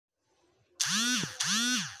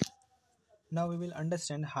Now we will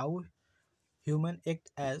understand how human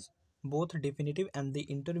act as both definitive and the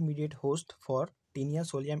intermediate host for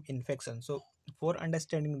T.solium infection. So for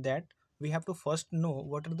understanding that, we have to first know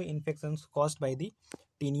what are the infections caused by the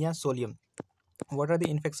T.solium. What are the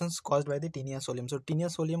infections caused by the T.solium? So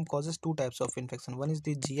T.solium causes two types of infection. One is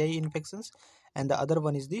the GI infections and the other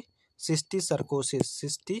one is the cysticercosis.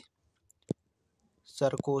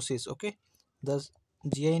 Cysticercosis, okay? The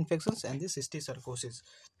GI infections and the cysticercosis.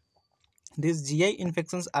 These GI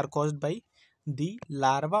infections are caused by the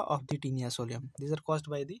larva of the T.solium. These are caused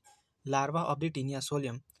by the larva of the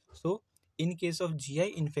T.solium. So, in case of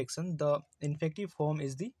GI infection, the infective form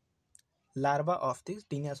is the larva of the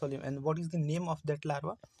T.solium. And what is the name of that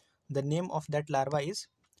larva? The name of that larva is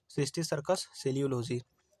Cysticercus cellulosi.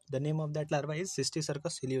 The name of that larva is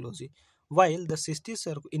Cysticercus cellulosi. While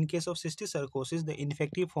in case of cysticercosis, the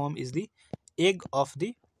infective form is the egg of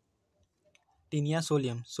the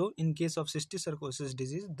T.solium. So, in case of cysticercosis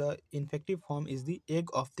disease, the infective form is the egg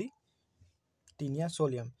of the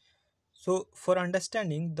T.solium. So, for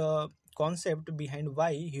understanding the concept behind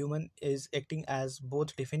why human is acting as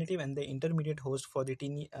both definitive and the intermediate host for the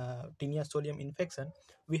T.solium infection,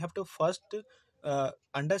 we have to first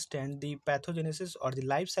understand the pathogenesis or the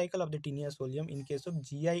life cycle of the T.solium in case of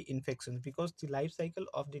GI infections, because the life cycle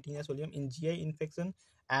of the T.solium in GI infection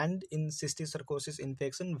and in cysticercosis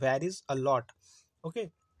infection varies a lot.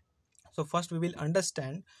 Okay, so first we will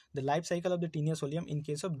understand the life cycle of the T.solium in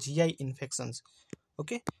case of GI infections.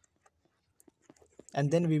 Okay, and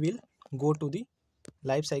then we will go to the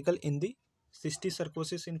life cycle in the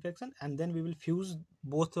cysticercosis infection, and then we will fuse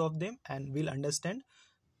both of them and we'll understand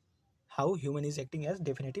how human is acting as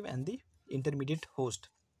definitive and the intermediate host.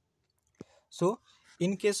 So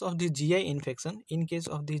in case of the GI infection,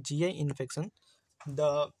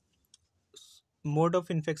 the mode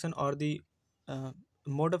of infection or the uh,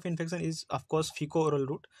 mode of infection is of course fecal-oral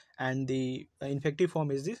route, and the infective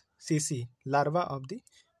form is the CC, larva of the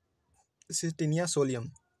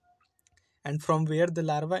Cysticercosis. And from where the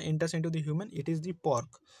larva enters into the human, it is the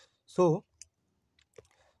pork. So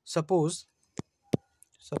suppose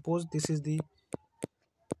this is the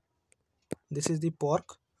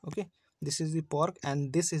pork. Okay, this is the pork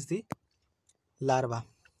and this is the larva,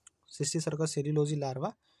 Cysticercus cellulosi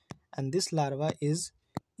larva, and this larva is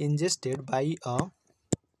ingested by a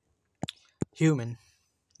human.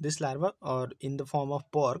 This larva, or in the form of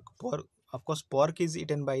pork, of course pork is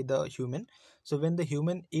eaten by the human. So when the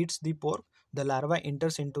human eats the pork, the larva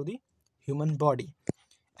enters into the human body,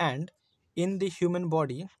 and in the human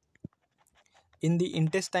body, in the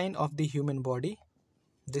intestine of the human body,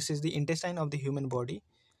 this is the intestine of the human body,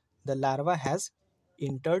 the larva has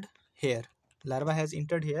entered here.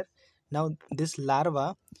 Now this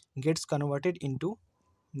larva gets converted into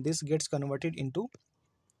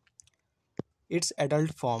its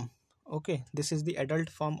adult form. Okay, this is the adult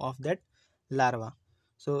form of that larva.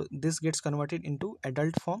 So this gets converted into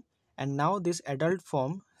adult form, and now this adult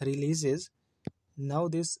form releases now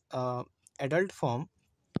this adult form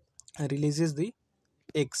releases the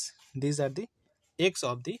eggs. These are the eggs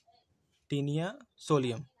of the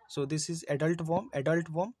T.solium. So this is adult worm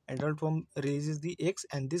releases the eggs,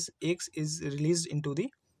 and these eggs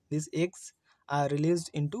are released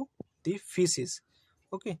into the feces.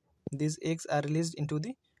 Okay, these eggs are released into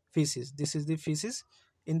the feces. This is the feces.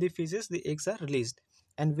 In the feces, the eggs are released,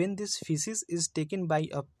 and when this feces is taken by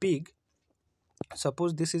a pig,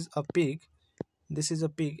 suppose this is a pig,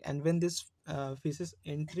 and when this feces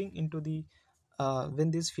entering into the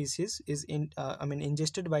when this feces is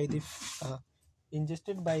ingested by the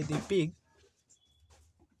pig,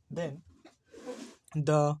 then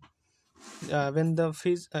the when the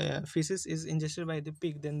feces is ingested by the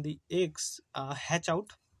pig, then the eggs hatch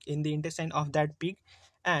out in the intestine of that pig,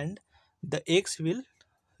 and the eggs will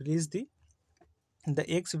release the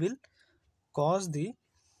eggs will cause the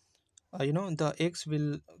the eggs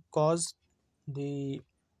will cause the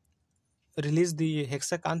release the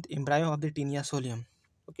hexacanth embryo of the T.solium.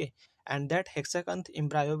 Okay, and that hexacanth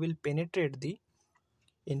embryo will penetrate the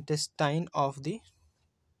intestine of the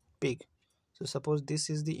pig. So suppose this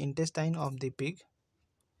is the intestine of the pig.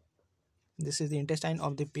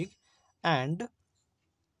 And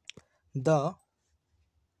the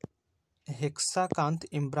hexacanth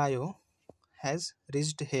embryo has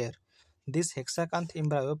reached here. This hexacanth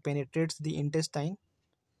embryo penetrates the intestine.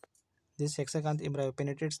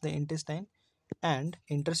 And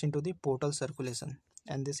enters into the portal circulation.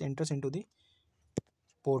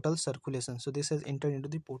 So this has entered into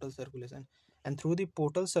the portal circulation, and through the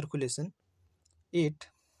portal circulation, this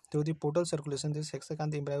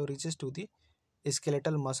hexacanth embryo reaches to the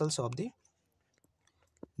skeletal muscles of the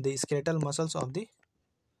the skeletal muscles of the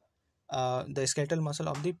skeletal muscle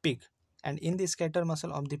of the pig, and in the skeletal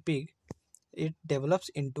muscle of the pig, it develops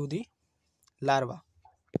into the larva.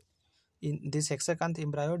 In this hexacanth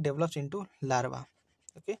embryo develops into larva.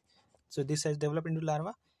 Okay, so this has developed into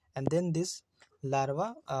larva, and then this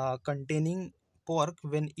larva containing pork,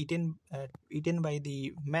 when eaten by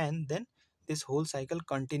the man, then this whole cycle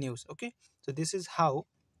continues. Okay, so this is how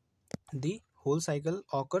the whole cycle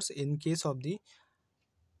occurs in case of the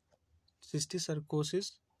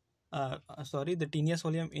cysticercosis, the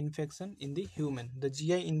T.solium infection in the human, the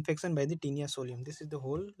GI infection by the T.solium. This is the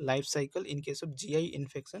whole life cycle in case of GI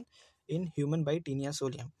infection in human by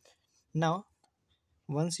T.solium. Now,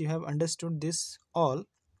 once you have understood this all,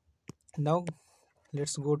 now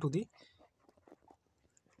let's go to the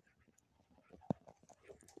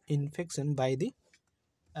infection by the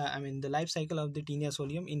the life cycle of the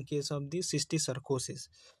T.solium in case of the cysticercosis.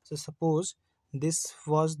 So this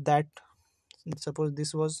was that suppose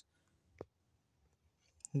this was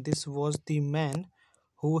the man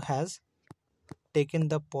who has taken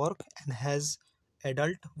the pork and has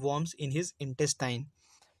adult worms in his intestine.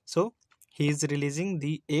 So he is releasing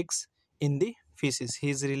the eggs in the feces. He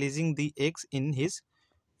is releasing the eggs in his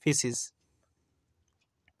feces.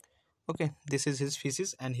 Okay, this is his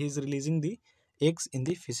feces, and he is releasing the eggs in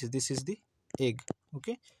the feces. This is the egg.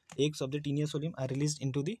 Okay, eggs of the T.solium are released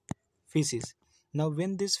into the feces. Now,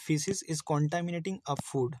 when this feces is contaminating a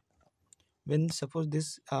food, when suppose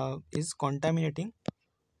this is contaminating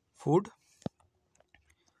food,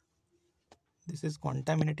 this is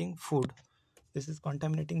contaminating food, this is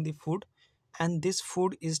contaminating the food, and this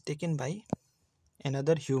food is taken by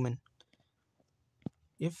another human.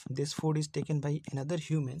 If this food is taken by another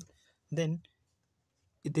human, then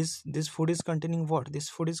this food is containing what? This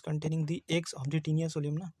food is containing the eggs of the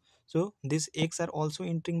T.solium, na? So these eggs are also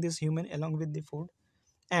entering this human along with the food,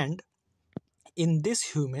 and in this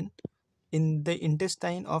human, in the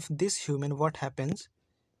intestine of this human, what happens?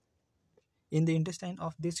 In the intestine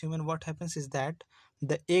of this human, what happens is that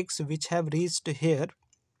the eggs which have reached here,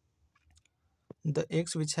 the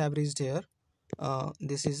eggs which have reached here,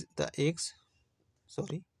 this is the eggs,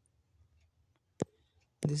 sorry,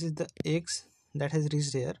 this is the eggs that has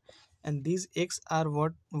reached here, and these eggs are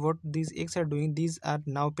what these eggs are doing. These are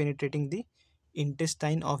now penetrating the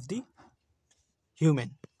intestine of the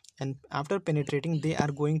human, and after penetrating, they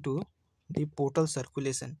are going to the portal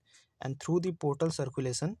circulation, and through the portal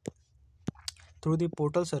circulation,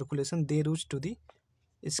 they reach to the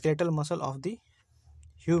skeletal muscle of the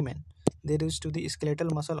human. They reach to the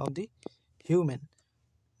skeletal muscle of the human.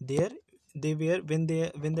 There they were, when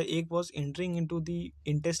the egg was entering into the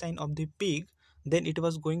intestine of the pig, then it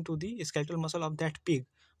was going to the skeletal muscle of that pig.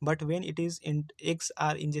 But when it is eggs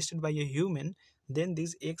are ingested by a human, then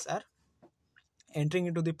these eggs are entering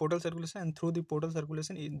into the portal circulation, and through the portal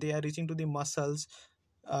circulation, they are reaching to the muscles,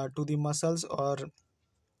 or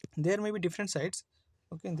there may be different sites.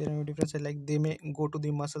 Okay, there may be different sites, like they may go to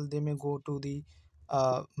the muscle, they may go to the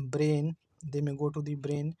brain, they may go to the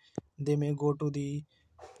brain, they may go to the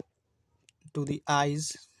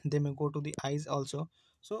eyes, they may go to the eyes also.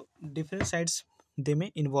 So different sites they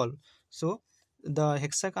may involve. So the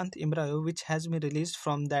hexacanth embryo which has been released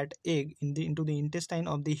from that egg into the intestine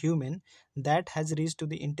of the human, that has reached to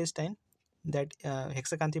the intestine, that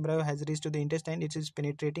hexacanth embryo has reached to the intestine. It is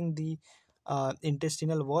penetrating the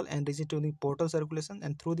intestinal wall and reaches to the portal circulation,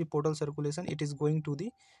 and through the portal circulation, it is going to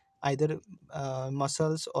the either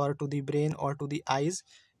muscles, or to the brain, or to the eyes.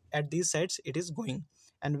 At these sites it is going,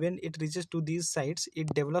 and when it reaches to these sites,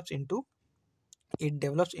 it develops into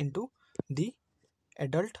the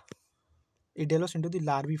adult, it develops into the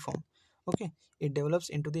larvae form. Okay, it develops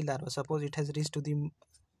into the larva. Suppose it has reached to the,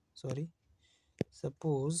 sorry,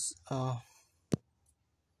 suppose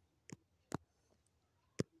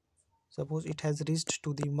it has reached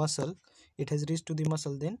to the muscle,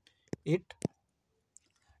 then it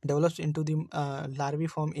develops into the larvae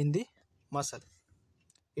form in the muscle.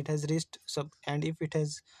 It has reached and if it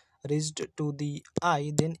has reached to the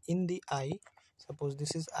eye, then in the eye, suppose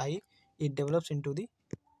this is eye, it develops into the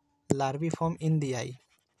larvae form in the eye,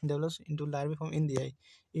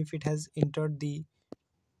 if it has entered the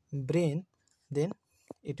brain, then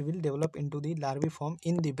it will develop into the larvae form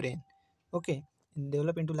in the brain. Okay,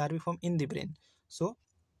 develop into larvae form in the brain. So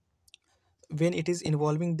when it is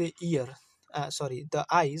involving the the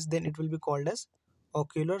eyes, then it will be called as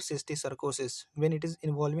ocular cysticercosis. When it is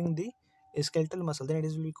involving the skeletal muscle, then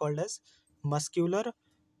it will be called as muscular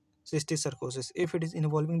cysticercosis. If it is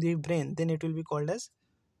involving the brain, then it will be called as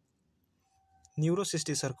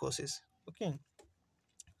neurocysticercosis. Okay,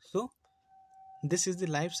 so this is the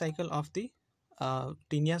life cycle of the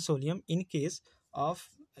tinea solium of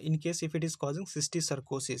in case if it is causing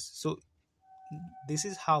cysticercosis. So this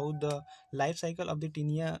is how the life cycle of the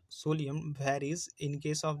tinea solium varies in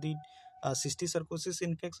case of the cysticercosis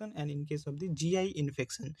infection and in case of the GI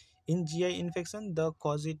infection. In GI infection,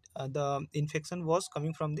 the infection was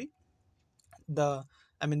coming from the the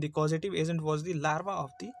causative agent was the larva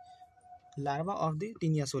of the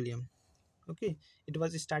tinea solium. Okay, it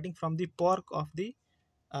was starting from the pork of the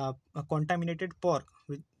contaminated pork,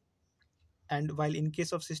 and while in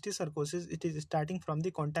case of cysticercosis it is starting from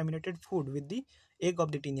the contaminated food with the egg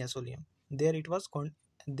of the tinea solium. There it was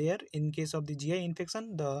there in case of the GI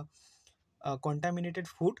infection, the contaminated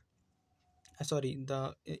food sorry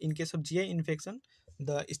the in case of GI infection,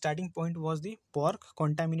 the starting point was the pork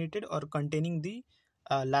contaminated or containing the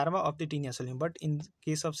larva of the tinea solium. But in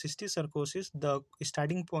case of cysticercosis, the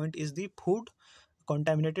starting point is the food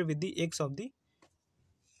contaminated with the eggs of the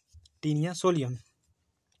tinea solium.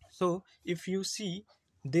 So if you see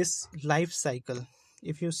this life cycle,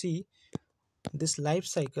 if you see this life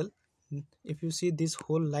cycle, if you see this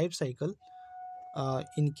whole life cycle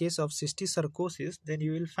in case of cysticercosis, then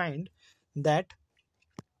you will find that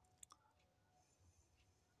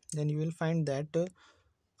then you will find that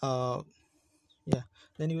uh, yeah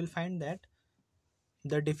then you will find that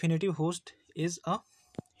the definitive host is a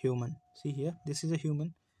human. See here, this is a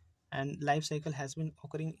human, and life cycle has been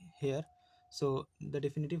occurring here. So the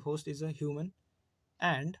definitive host is a human,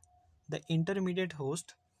 and the intermediate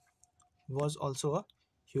host was also a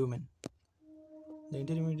human. The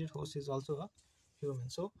intermediate host is also a human.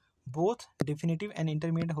 So both definitive and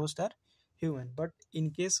intermediate host are human. But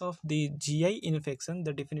in case of the GI infection,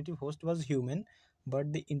 the definitive host was human,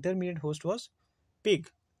 but the intermediate host was pig.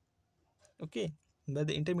 Okay, but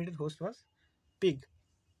the intermediate host was pig.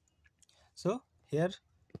 So here,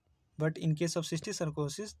 but in case of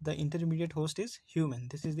cysticercosis, the intermediate host is human.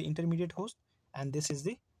 This is the intermediate host, and this is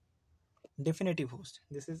the definitive host.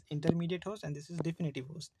 This is intermediate host, and this is definitive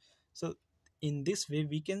host. So in this way,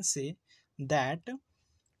 we can say that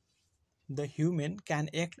the human can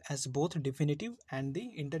act as both definitive and the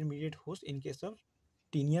intermediate host in case of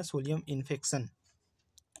tinea solium infection.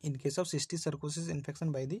 In case of cysticercosis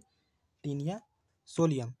infection by the tinea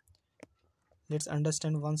solium, let's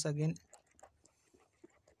understand once again.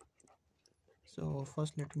 So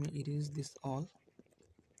first let me erase this all.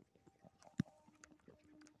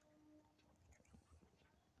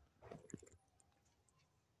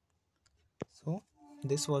 So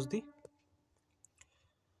this was the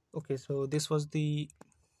okay, so this was the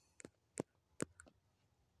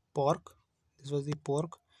pork. This was the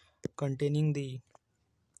pork containing the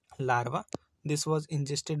larva. This was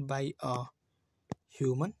ingested by a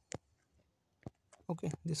human.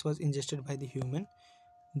 Okay, this was ingested by the human.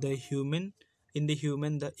 The human In the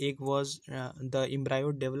human, the egg was the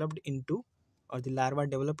embryo developed into, or the larva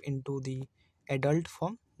developed into the adult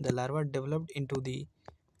form. The larva developed into the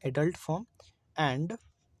adult form, and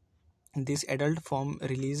this adult form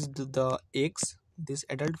released the eggs. This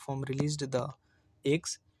adult form released the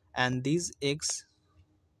eggs, and these eggs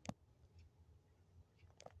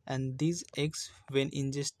when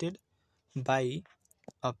ingested by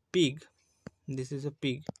a pig. This is a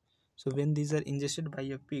pig. So when these are ingested by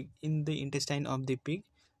a pig in the intestine of the pig,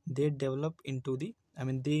 they develop into the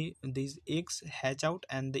these eggs hatch out,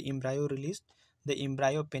 and the embryo released. The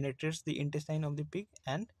embryo penetrates the intestine of the pig,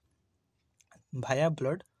 and via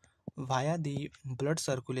blood via the blood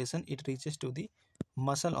circulation, it reaches to the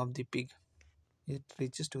muscle of the pig. It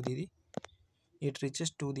reaches to the it reaches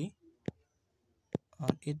to the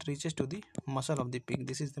it reaches to the muscle of the pig.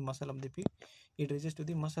 This is the muscle of the pig. It reaches to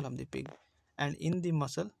the muscle of the pig, and in the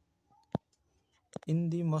muscle it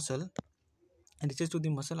reaches to the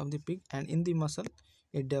muscle of the pig, and in the muscle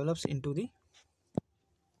it develops into the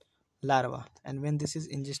larva. And when this is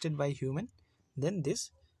ingested by human, then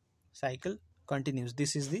this cycle continues.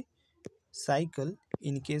 This is the cycle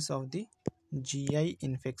in case of the GI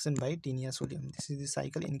infection by tinea solium. This is the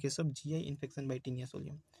cycle in case of GI infection by tinea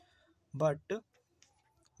solium. But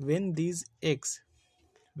when these eggs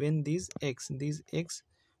when these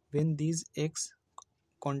eggs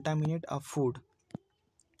contaminate a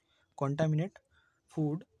contaminate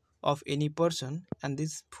food of any person, and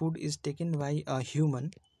this food is taken by a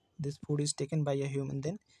human,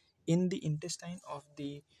 then in the intestine of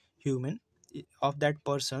the human, of that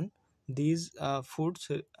person, these foods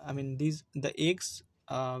these the eggs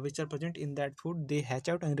which are present in that food, they hatch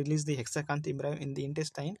out and release the hexacanth embryo in the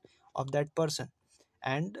intestine of that person,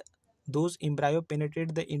 and those embryo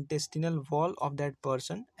penetrate the intestinal wall of that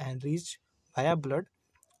person and reach via blood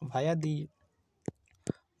via the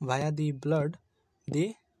blood,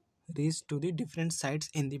 they reach to the different sites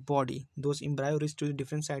in the body. Those embryo reach to the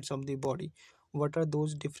different sites of the body. What are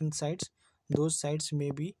those different sites? Those sites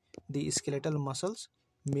may be the skeletal muscles,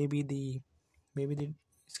 maybe the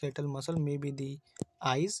skeletal muscle, maybe the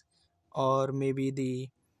eyes, or maybe the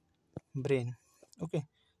brain. Okay,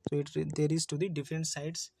 so there is to the different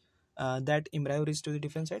sites, that embryo reach to the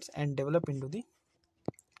different sites and develop into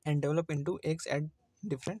eggs at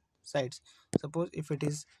different sites. Suppose if it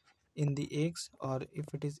is in the eggs, or if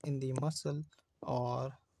it is in the muscle,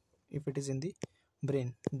 or if it is in the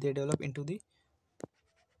brain, they develop into the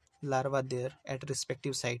larva there at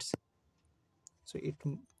respective sites. So it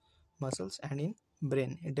muscles, and in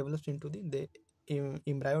brain it develops into the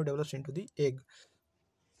embryo develops into the egg.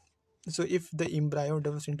 So if the embryo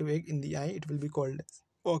develops into egg in the eye, it will be called as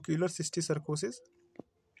ocular cysticercosis.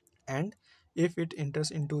 And if it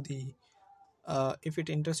enters into the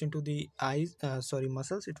eyes, sorry,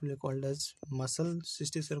 muscles, it will be called as muscle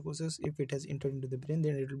cysticercosis. If it has entered into the brain,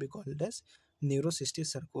 then it will be called as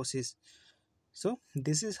neurocysticercosis. So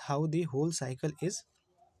this is how the whole cycle is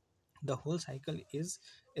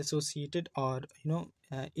associated, or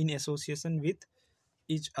in association with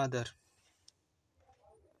each other.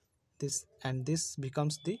 This and this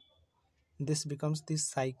becomes the this becomes the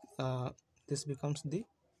cycle, this becomes the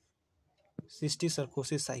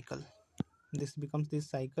cysticercosis cycle. This becomes the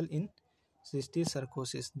cycle in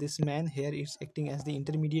cysticercosis. This man here is acting as the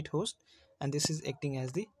intermediate host, and this is acting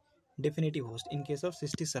as the definitive host in case of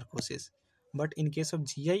cysticercosis. But in case of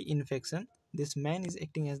GI infection, this man is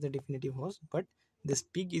acting as the definitive host, but this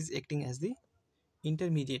pig is acting as the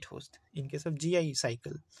intermediate host in case of GI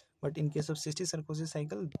cycle. But in case of cysticercosis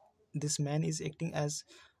cycle, this man is acting as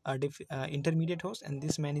a intermediate host, and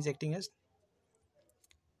this man is acting as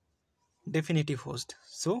definitive host.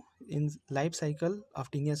 So in life cycle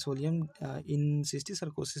of T.solium, in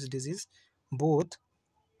cysticercosis disease, both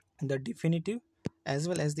the definitive as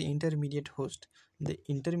well as the intermediate host, the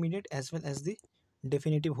intermediate as well as the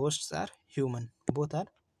definitive hosts are human. Both are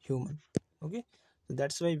human. Okay, so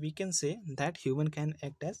that's why we can say that human can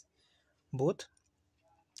act as both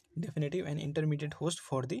definitive and intermediate host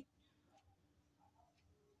for the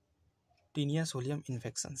T.solium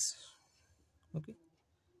infections. Okay,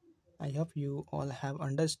 I hope you all have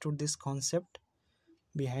understood this concept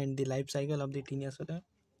behind the life cycle of the T.solium.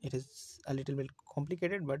 It is a little bit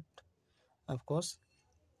complicated, but of course,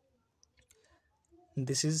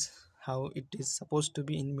 this is how it is supposed to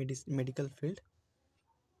be in medical field.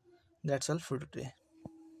 That's all for today.